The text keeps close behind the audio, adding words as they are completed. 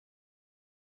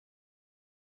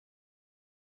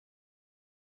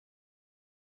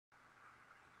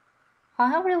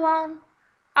Hi everyone!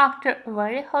 After a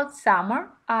very hot summer,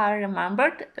 I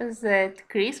remembered that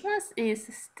Christmas is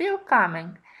still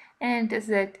coming and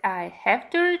that I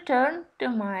have to return to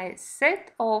my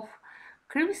set of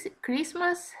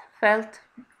Christmas felt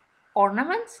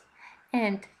ornaments.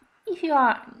 And if you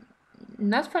are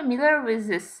not familiar with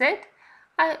this set,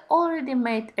 I already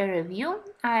made a review.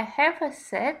 I have a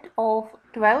set of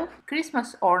 12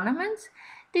 Christmas ornaments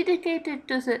dedicated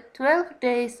to the 12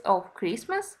 days of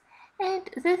Christmas,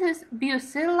 and this is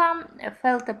Bucilla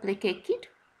felt applique kit.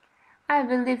 I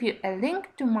will leave you a link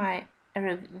to my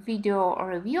video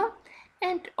review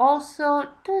and also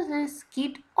to this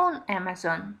kit on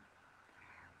Amazon.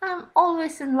 I'm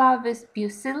always in love with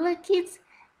Bucilla kits,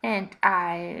 and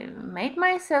I made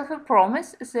myself a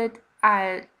promise that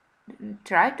I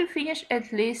try to finish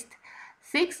at least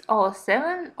 6 or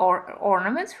 7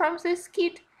 ornaments from this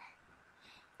kit.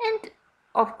 And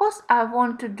of course I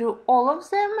want to do all of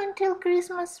them until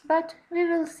Christmas, but we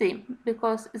will see,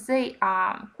 because they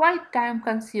are quite time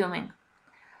consuming.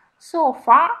 So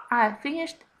far I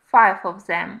finished 5 of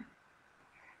them.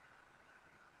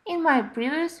 In my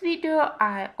previous video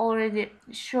I already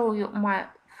showed you my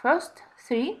first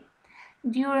 3.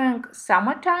 During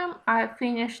summertime I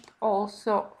finished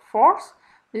also 4th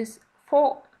with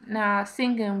 4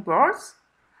 singing birds.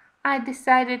 I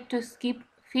decided to skip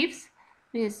 5th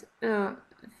with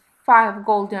 5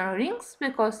 golden rings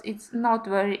because it's not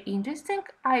very interesting.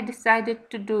 I decided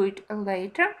to do it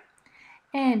later.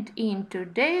 And in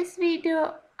today's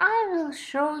video I will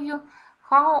show you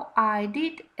how I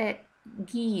did a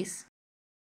geese.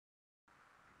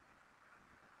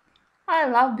 I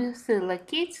love Bucilla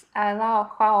kits. I love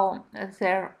how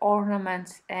their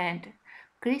ornaments and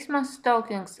Christmas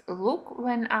stockings look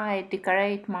when I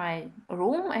decorate my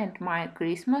room and my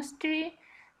Christmas tree.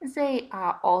 They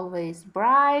are always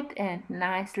bright and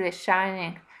nicely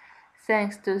shining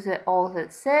thanks to all the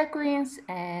sequins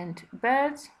and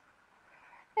birds.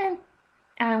 And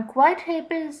I'm quite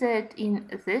happy that in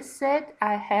this set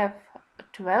I have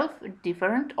 12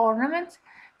 different ornaments,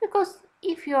 because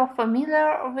if you're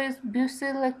familiar with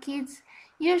Bucilla kits,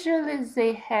 usually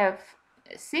they have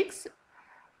 6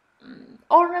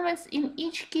 ornaments in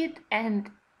each kit, and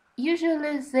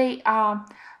usually they are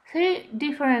 3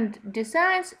 different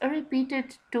designs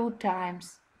repeated 2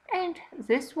 times. And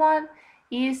this one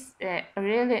is a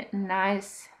really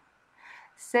nice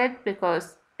set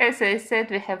because, as I said,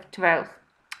 we have 12.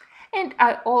 And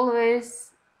I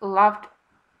always loved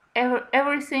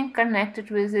everything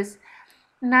connected with this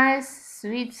nice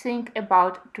sweet thing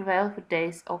about 12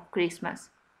 days of Christmas.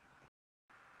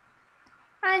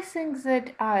 I think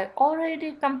that I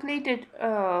already completed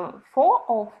 4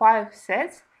 or 5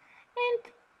 sets,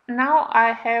 and now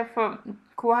I have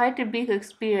quite a big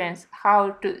experience how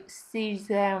to stitch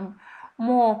them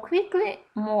more quickly,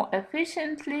 more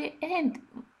efficiently and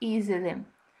easily.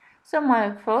 So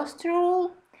my first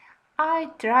rule,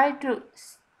 I try to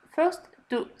first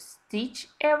to stitch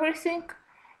everything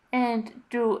and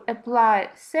to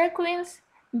apply sequins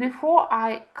before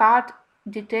I cut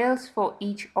details for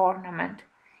each ornament.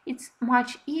 It's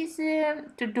much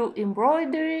easier to do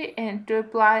embroidery and to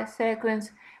apply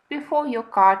sequins before you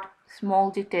cut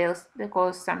small details,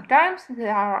 because sometimes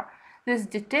these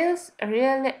details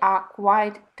really are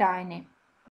quite tiny.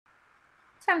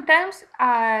 Sometimes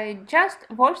I just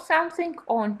watch something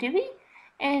on TV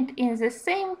and in the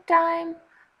same time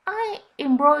I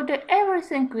embroider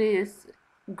everything with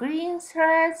green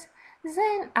threads.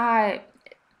 Then I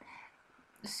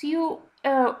sew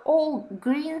all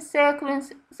green sequins.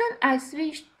 Then I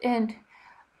switch and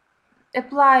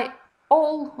apply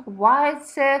all white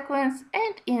sequins,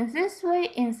 and in this way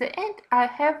in the end I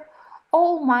have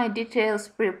all my details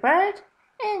prepared,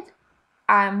 and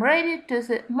I'm ready to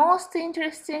the most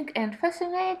interesting and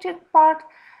fascinating part,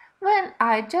 when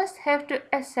I just have to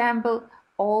assemble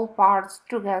all parts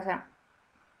together.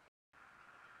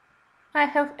 I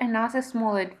have another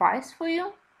small advice for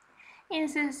you. In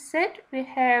this set we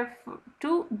have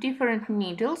 2 different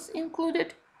needles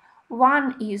included.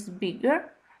 One is bigger,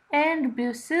 and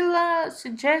Bucilla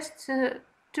suggests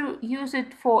to use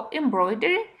it for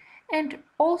embroidery and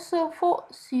also for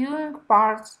sewing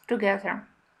parts together.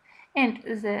 And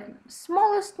the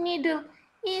smallest needle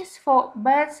is for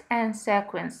beads and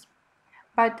sequins.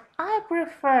 But I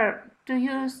prefer to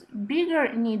use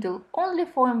bigger needle only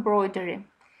for embroidery,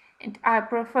 and I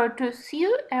prefer to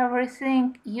sew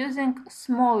everything using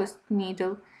smallest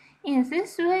needle. In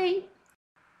this way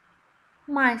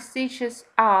my stitches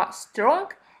are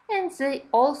strong and they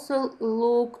also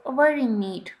look very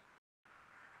neat.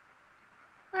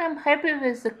 I'm happy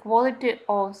with the quality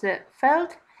of the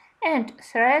felt, and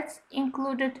threads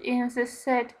included in the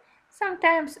set.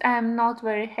 Sometimes I am not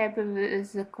very happy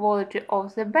with the quality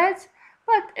of the beds,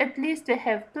 but at least I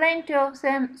have plenty of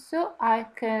them so I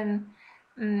can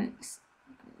mm,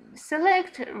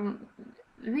 select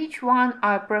which one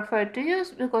I prefer to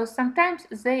use because sometimes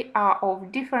they are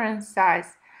of different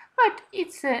size, but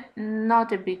it's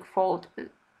not a big fault.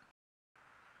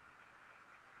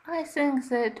 I think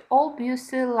that all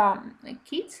Bucilla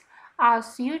kits are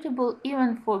suitable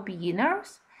even for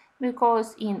beginners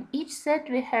because in each set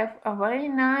we have a very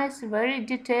nice, very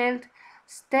detailed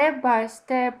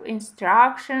step-by-step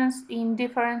instructions in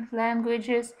different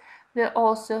languages. We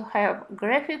also have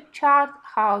graphic chart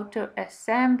how to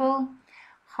assemble,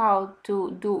 how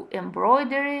to do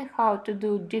embroidery, how to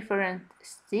do different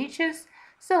stitches.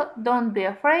 So don't be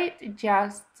afraid,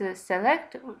 just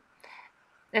select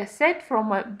a set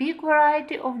from a big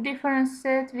variety of different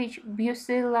sets which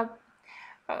Bucilla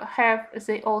have.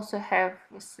 They also have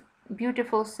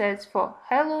beautiful sets for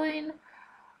Halloween,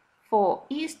 for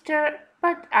Easter,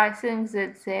 but I think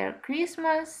that their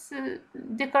Christmas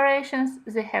decorations,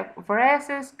 they have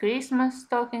wreaths, Christmas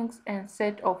stockings, and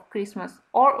set of Christmas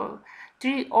or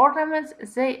tree ornaments.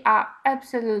 They are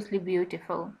absolutely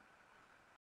beautiful.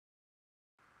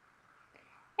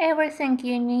 Everything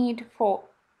you need for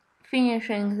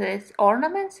finishing these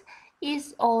ornaments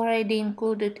is already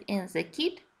included in the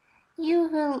kit. You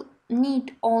will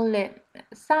need only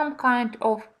some kind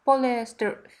of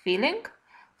polyester filling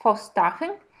for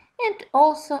stuffing and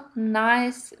also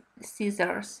nice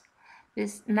scissors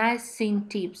with nice thin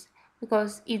tips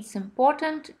because it's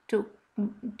important to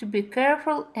be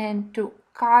careful and to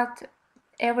cut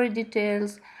every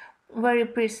details very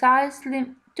precisely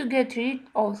to get rid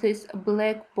of these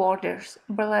black borders,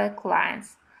 black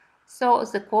lines. So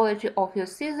the quality of your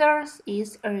scissors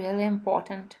is really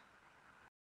important.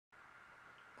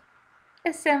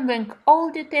 Assembling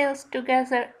all details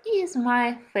together is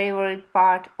my favorite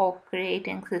part of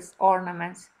creating these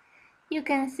ornaments. You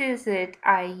can see that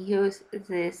I use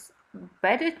this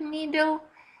beaded needle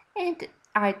and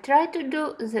I try to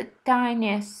do the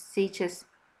tiniest stitches.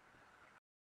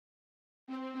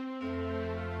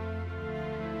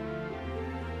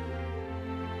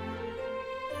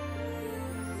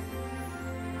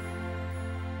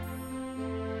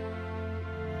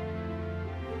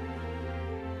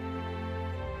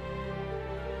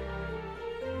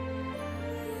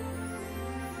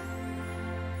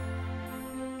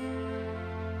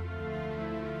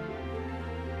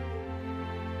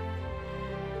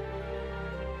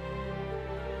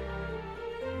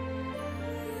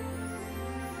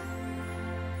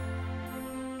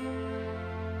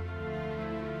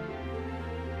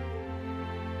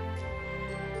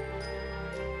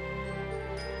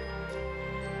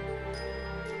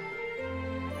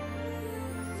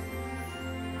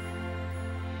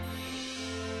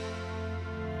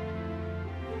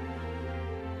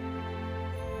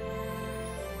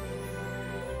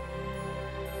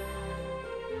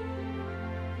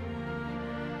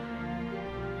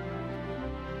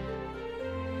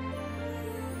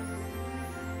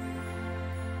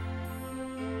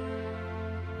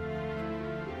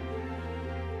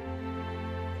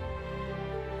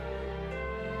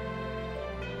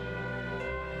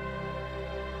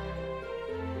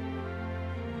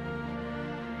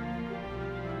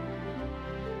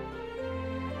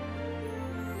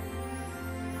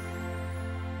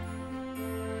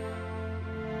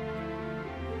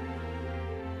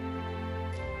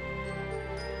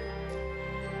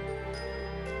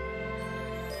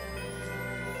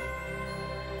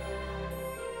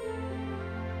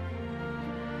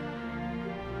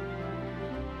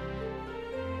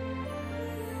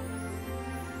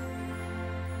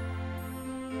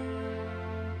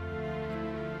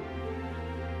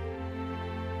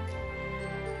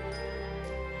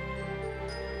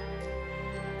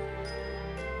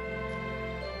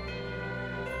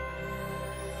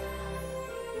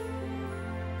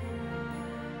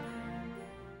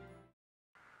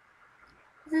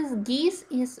 This geese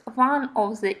is one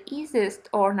of the easiest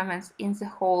ornaments in the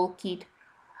whole kit.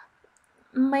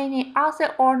 Many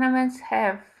other ornaments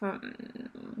have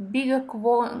bigger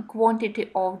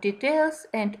quantity of details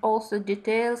and also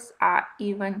details are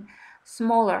even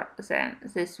smaller than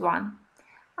this one.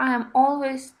 I am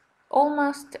always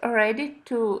almost ready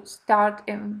to start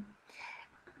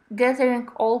gathering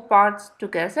all parts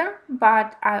together,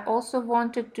 but I also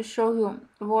wanted to show you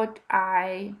what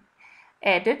I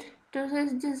added to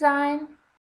this design.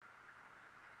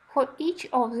 For each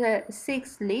of the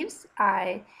 6 leaves,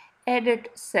 I added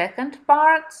second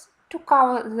parts to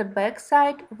cover the back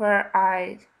side where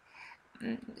I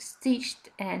stitched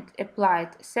and applied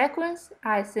sequins,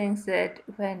 I think that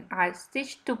when I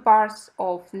stitch two parts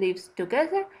of leaves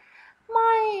together,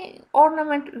 my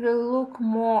ornament will look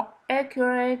more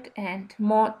accurate and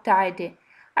more tidy.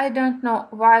 I don't know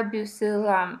why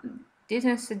Bucilla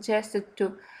didn't suggest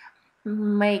to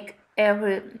make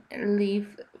every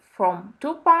leaf from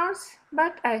two parts,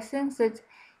 but I think that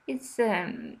it's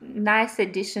a nice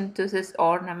addition to this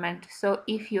ornament. So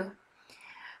if you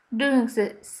doing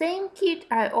the same kit,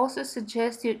 I also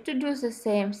suggest you to do the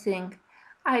same thing.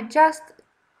 I just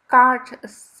cut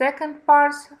second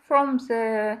parts from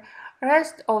the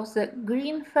rest of the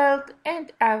green felt,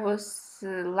 and I was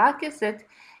lucky that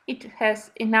it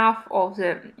has enough of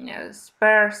the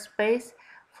spare space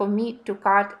for me to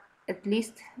cut at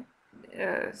least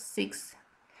 6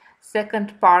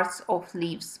 second parts of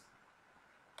leaves.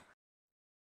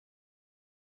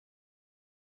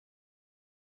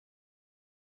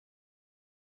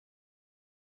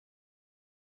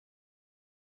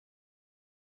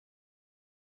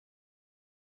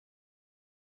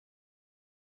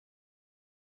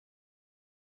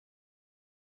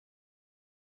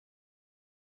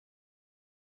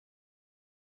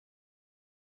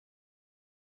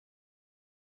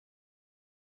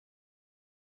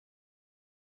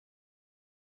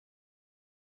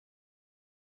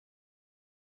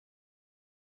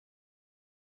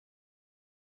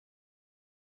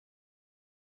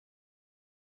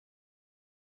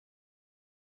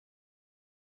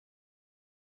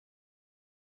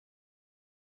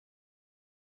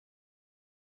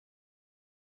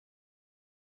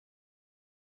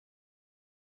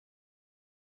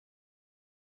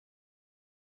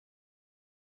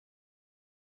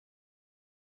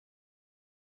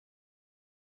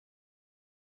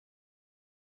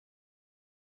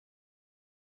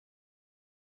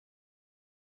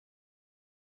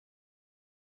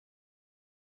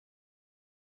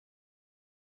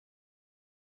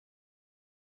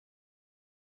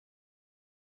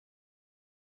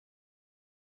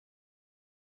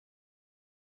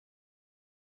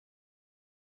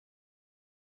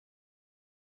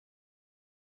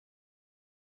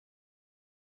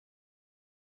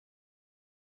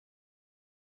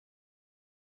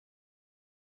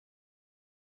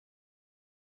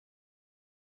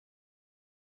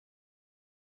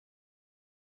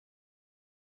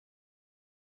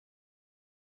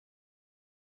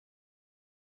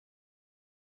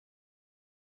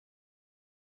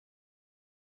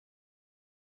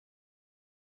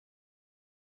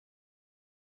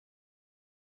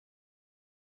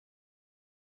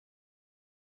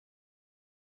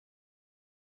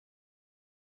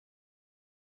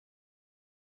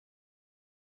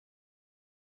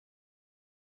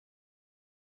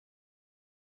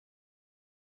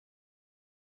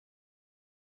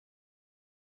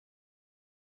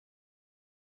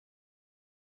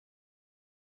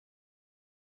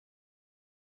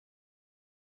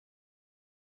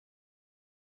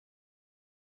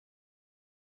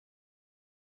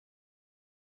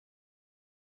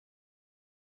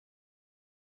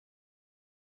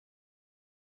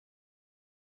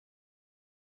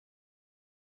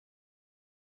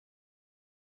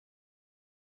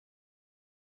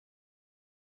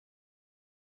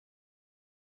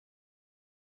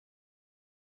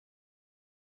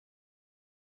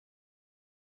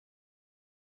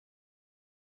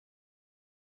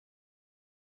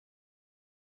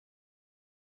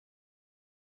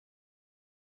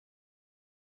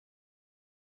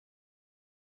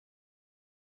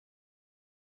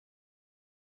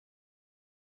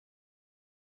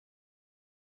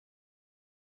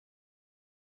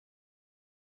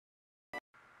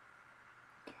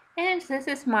 And this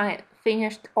is my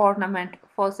finished ornament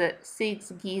for the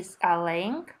 6 geese are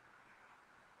laying.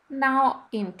 Now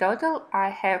in total I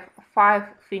have 5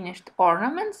 finished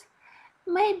ornaments.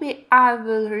 Maybe I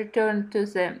will return to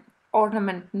the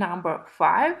ornament number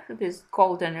 5 with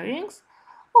golden rings,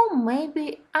 or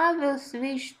maybe I will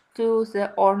switch to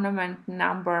the ornament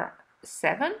number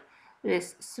 7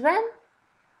 with swan.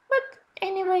 But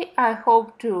anyway, I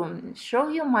hope to show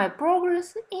you my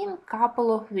progress in a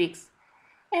couple of weeks.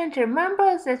 And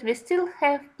remember that we still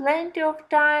have plenty of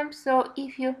time, so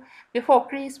if you before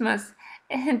Christmas,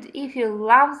 and if you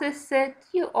love this set,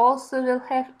 you also will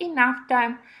have enough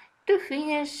time to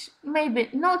finish maybe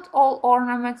not all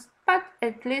ornaments, but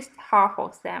at least half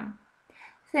of them.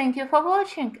 Thank you for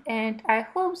watching, and I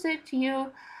hope that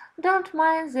you don't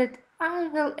mind that I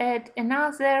will add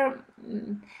another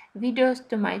videos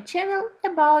to my channel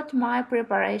about my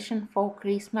preparation for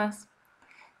Christmas.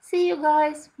 See you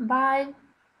guys, bye!